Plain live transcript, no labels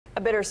A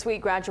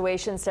bittersweet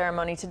graduation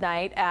ceremony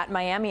tonight at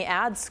Miami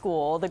Ad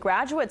School. The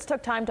graduates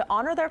took time to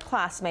honor their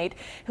classmate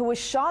who was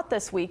shot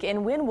this week in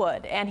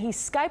Wynwood, and he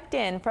Skyped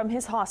in from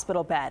his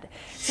hospital bed.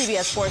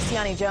 CBS 4's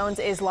Tiani Jones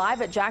is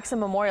live at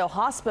Jackson Memorial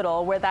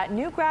Hospital, where that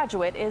new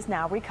graduate is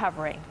now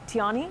recovering.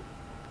 Tiani?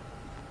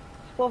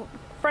 Well,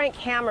 Frank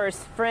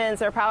Hammer's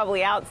friends are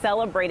probably out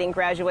celebrating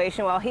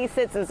graduation while he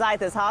sits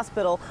inside this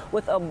hospital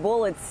with a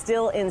bullet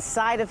still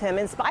inside of him.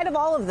 In spite of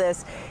all of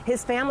this,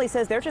 his family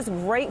says they're just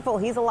grateful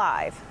he's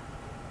alive.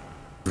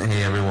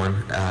 Hey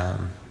everyone,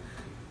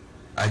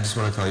 I just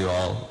want to tell you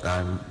all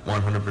I'm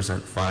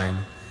 100% fine.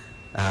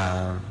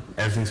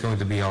 Everything's going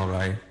to be all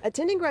right.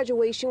 Attending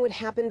graduation would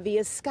happen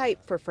via Skype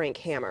for Frank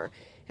Hammer.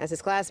 As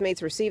his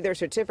classmates received their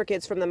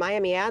certificates from the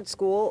Miami Ad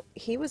School,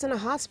 he was in a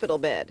hospital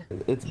bed.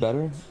 It's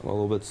better. I'm a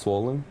little bit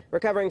swollen.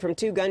 Recovering from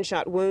 2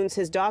 gunshot wounds,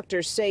 his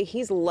doctors say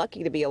he's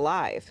lucky to be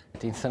alive.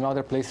 It's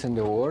another place in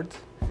the world.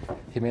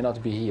 He may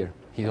not be here.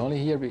 He's only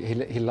here.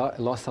 He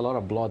lost a lot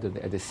of blood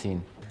at the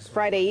scene.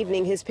 Friday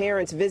evening, his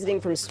parents visiting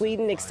from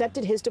Sweden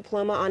accepted his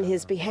diploma on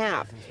his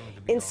behalf.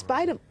 In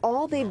spite of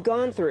all they've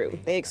gone through,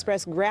 they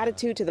expressed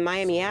gratitude to the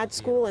Miami Ad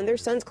School and their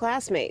son's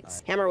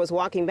classmates. Hammer was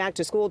walking back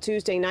to school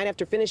Tuesday night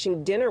after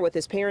finishing dinner with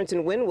his parents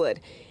in Wynwood.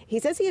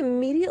 He says he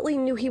immediately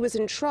knew he was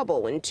in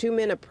trouble when 2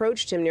 men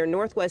approached him near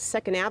Northwest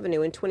 2nd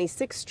Avenue and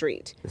 26th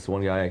Street. This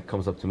one guy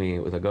comes up to me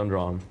with a gun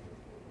drawn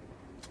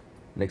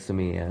next to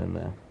me,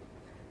 and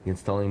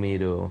he's telling me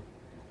to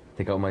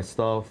take out my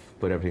stuff,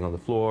 put everything on the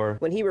floor.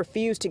 When he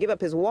refused to give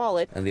up his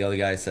wallet, And the other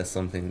guy says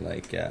something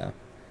like,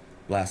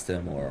 blast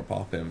him or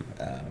pop him.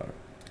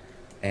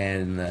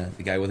 And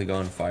the guy with the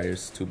gun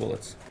fires 2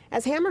 bullets.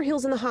 As Hammer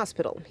heals in the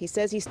hospital, he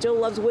says he still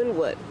loves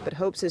Wynwood, but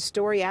hopes his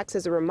story acts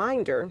as a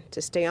reminder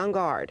to stay on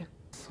guard.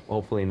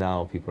 Hopefully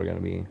now people are going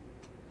to be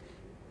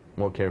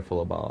more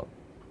careful about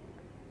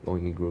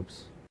going in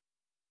groups.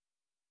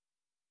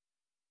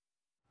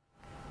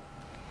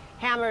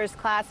 Hammer's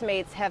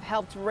classmates have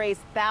helped raise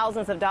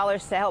thousands of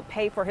dollars to help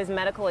pay for his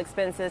medical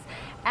expenses.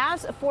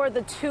 As for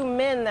the 2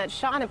 men that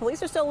shot him,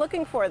 police are still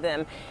looking for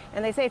them.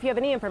 And they say if you have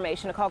any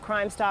information to call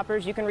Crime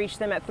Stoppers, you can reach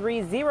them at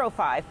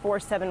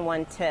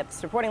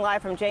 305-471-TIPS. Reporting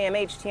live from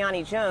JMH,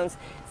 Tiani Jones,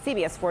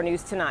 CBS 4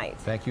 News Tonight.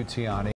 Thank you, Tiani.